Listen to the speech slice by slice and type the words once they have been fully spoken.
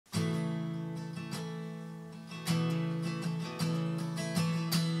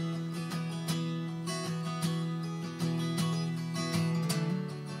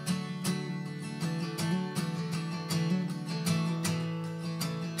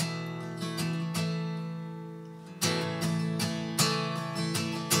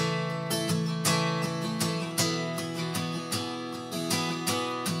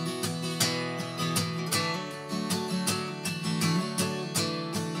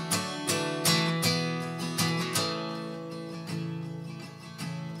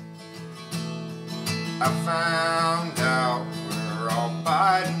I found out we're all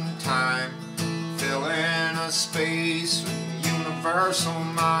biding time, filling a space with universal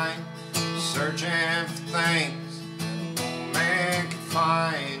mind, searching for things no man can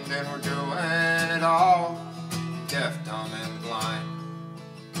find, and we're doing it all deaf, dumb, and blind.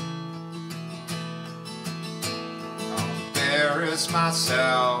 I'll embarrass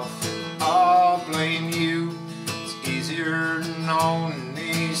myself and I'll blame you. It's easier to know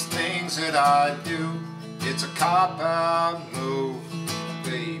these things that I do. It's a cop-out move,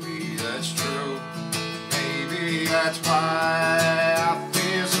 baby, that's true. Maybe that's why I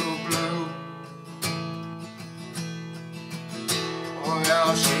feel so blue.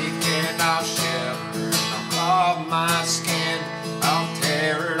 Well, shaking, I'll shiver, I'll carve my skin, I'll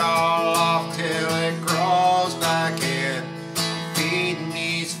tear it all off till it grows back in. I'm feeding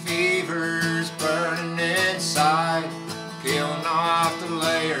these fevers burning inside, peeling off the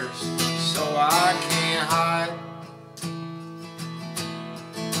layers so I can't hide.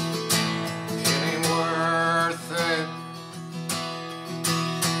 It ain't worth it,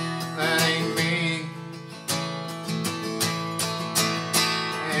 that ain't me.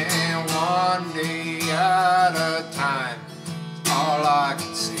 And one day at a time is all I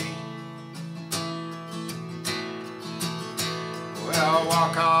can see. Well,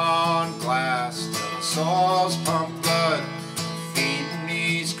 walk on glass till the soul's pump blood, feeding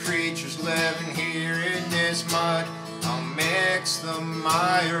these creatures living here in this mud. I'll mix the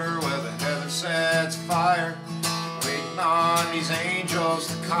mire where the heather sets fire, waiting on these angels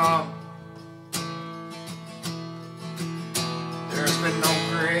to come. There's been no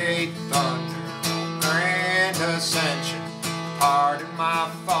great thunder, no grand ascension, pardon my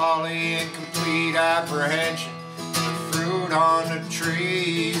folly and complete apprehension. The fruit on the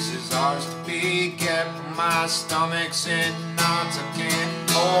trees is ours to be kept, but my stomach's in knots, I can't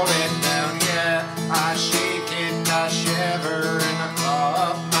hold it down yet. I shake and I shiver and I claw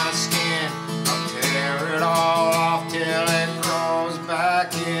up my skin, I'll tear it all off till it grows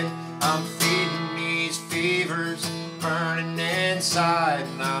back in. I'm feeding these fevers burning inside,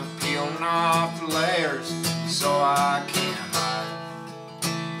 and I'm peeling off the layers so I can't hide.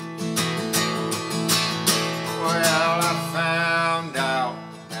 Well, I found out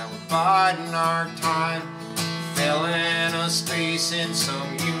that we're biding our time, filling a space in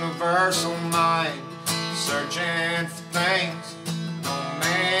some universal mind, searching for things